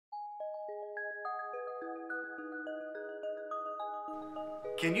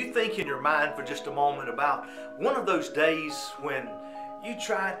Can you think in your mind for just a moment about one of those days when you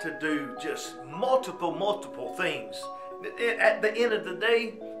tried to do just multiple things? At the end of the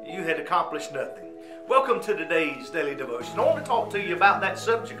day, you had accomplished nothing. Welcome to today's daily devotion. I want to talk to you about that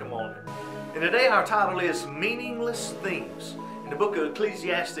subject a moment. And today our title is Meaningless Things. In the book of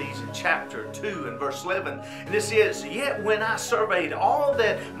Ecclesiastes in chapter 2 and verse 11, and it says, "Yet when I surveyed all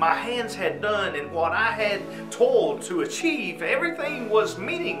that my hands had done and what I had toiled to achieve, everything was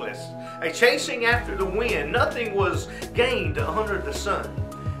meaningless, a chasing after the wind, nothing was gained under the sun."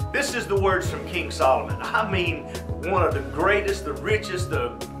 This is the words from King Solomon. I mean, one of the greatest, the richest,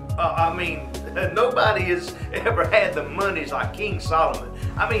 nobody has ever had the monies like King Solomon.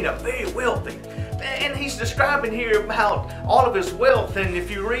 I mean, a very wealthy. And he's describing here about all of his wealth, and if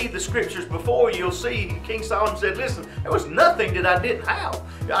you read the scriptures before, you'll see King Solomon said, listen, there was nothing that I didn't have.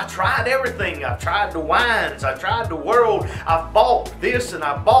 I tried everything. I've tried the wines. I tried the world. I've bought this and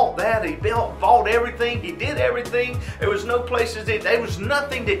I bought that. He bought everything. He did everything. There was no places there was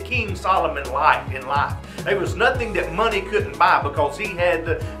nothing that King Solomon liked in life. There was nothing that money couldn't buy because he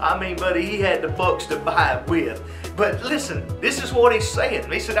had he had the bucks to buy it with. But listen, this is what he's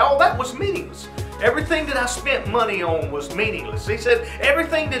saying. He said, oh, that was meaningless. Everything that I spent money on was meaningless. He said,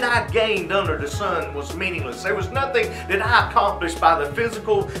 everything that I gained under the sun was meaningless. There was nothing that I accomplished by the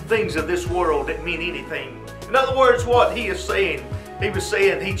physical things of this world that meant anything. In other words, what he is saying, he was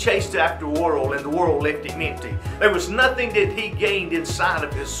saying he chased after the world and the world left him empty. There was nothing that he gained inside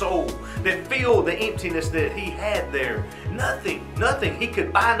of his soul that filled the emptiness that he had there. Nothing. He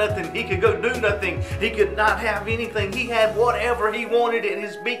could buy nothing. He could go do nothing. He could not have anything. He had whatever he wanted at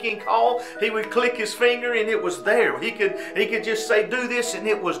his beck and call. He would click his finger and it was there. He could just say, do this, and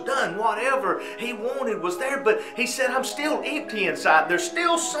it was done. Whatever he wanted was there. But he said, I'm still empty inside. There's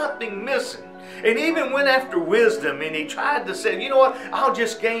still something missing. And even went after wisdom, and he tried to say, you know what, I'll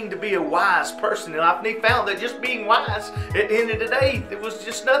just gain to be a wise person in life. And he found that just being wise, at the end of the day, it was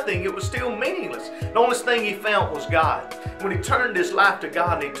just nothing. It was still meaningless. The only thing he found was God. When he turned his life to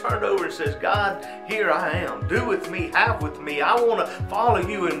God, and he turned over and says, God, here I am. Do with me, have with me. I want to follow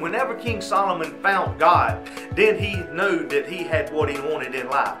you. And whenever King Solomon found God, then he knew that he had what he wanted in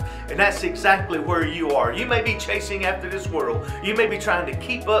life. And that's exactly where you are. You may be chasing after this world. You may be trying to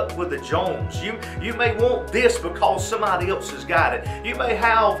keep up with the Jones. You may want this because somebody else has got it. You may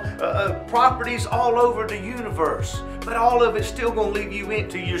have properties all over the universe, but all of it's still going to leave you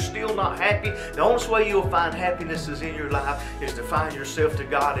empty. You're still not happy. The only way you'll find happiness is in your life is to find yourself to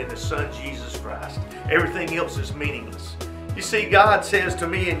God in His Son, Jesus Christ. Everything else is meaningless. You see, God says to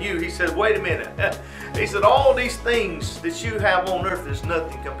me and you, He said, wait a minute. He said, all these things that you have on earth is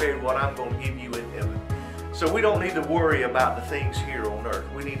nothing compared to what I'm going to give you in heaven. So we don't need to worry about the things here on earth.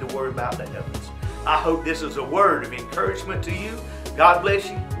 We need to worry about the heavens. I hope this is a word of encouragement to you. God bless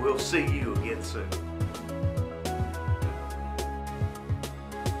you. We'll see you again soon.